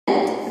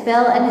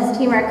Bill and his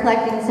team are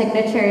collecting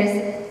signatures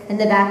in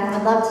the back and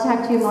would love to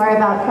talk to you more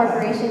about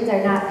corporations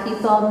are not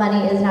people,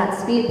 money is not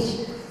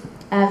speech.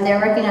 They're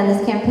working on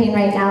this campaign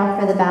right now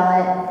for the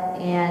ballot,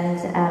 and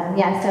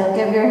yeah, so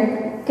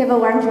give a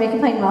warm Jamaican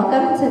Plain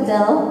welcome to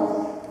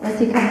Bill as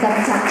he comes up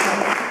and talks to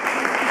us.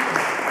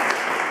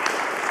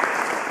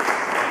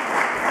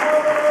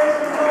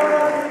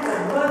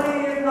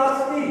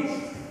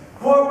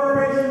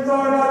 Corporations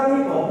are not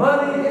people.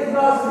 Money is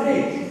not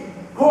speech.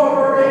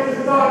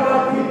 Corporations are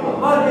not people.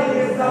 Money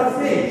is not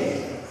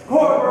speech.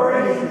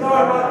 Corporations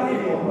are not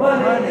people.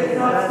 Money is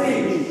not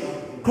speech.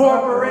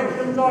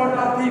 Corporations are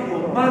not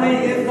people. Money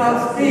is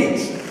not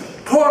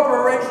speech.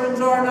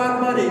 Corporations are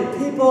not money.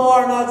 People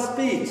are not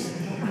speech.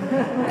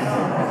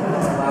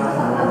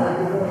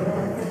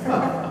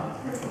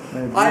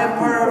 I am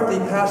part of the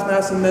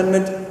PassMass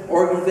Amendment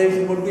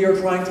organization. What we are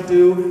trying to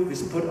do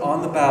is put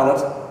on the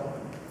ballot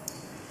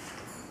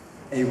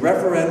a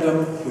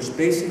referendum which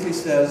basically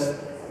says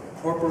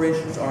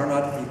corporations are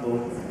not people,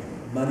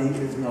 money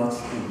is not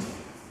speech.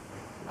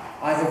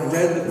 I have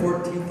read the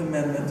 14th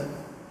Amendment.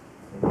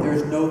 There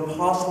is no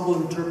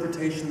possible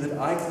interpretation that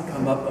I can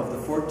come up of the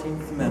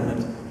 14th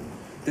Amendment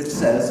that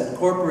says that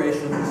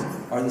corporations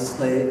are the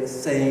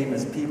same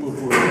as people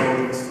who are held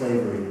in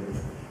slavery.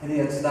 And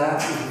yet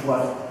that is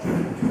what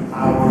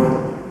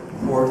our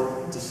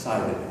court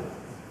decided.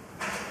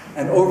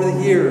 And over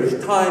the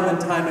years, time and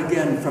time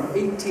again, from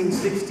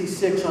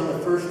 1866 on the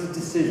first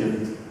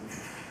decision,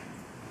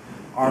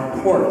 our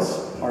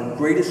courts, our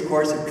greatest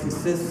courts, have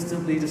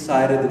consistently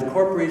decided that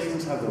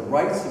corporations have the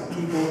rights of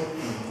people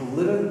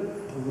in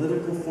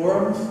political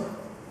forums,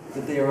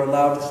 that they are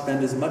allowed to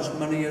spend as much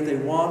money as they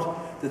want,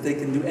 that they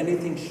can do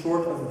anything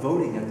short of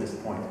voting at this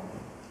point.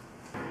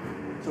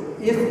 So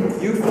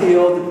if you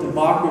feel that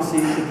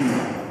democracy should be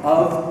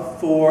of,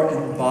 for,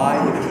 and by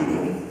the people,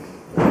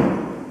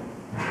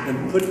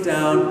 then put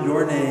down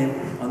your name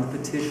on the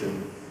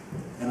petition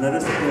and let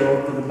us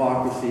build the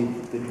democracy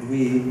that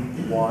we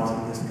want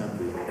in this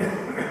country.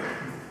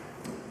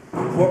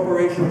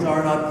 Corporations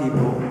are not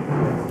people.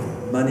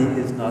 Money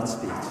is not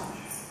speech.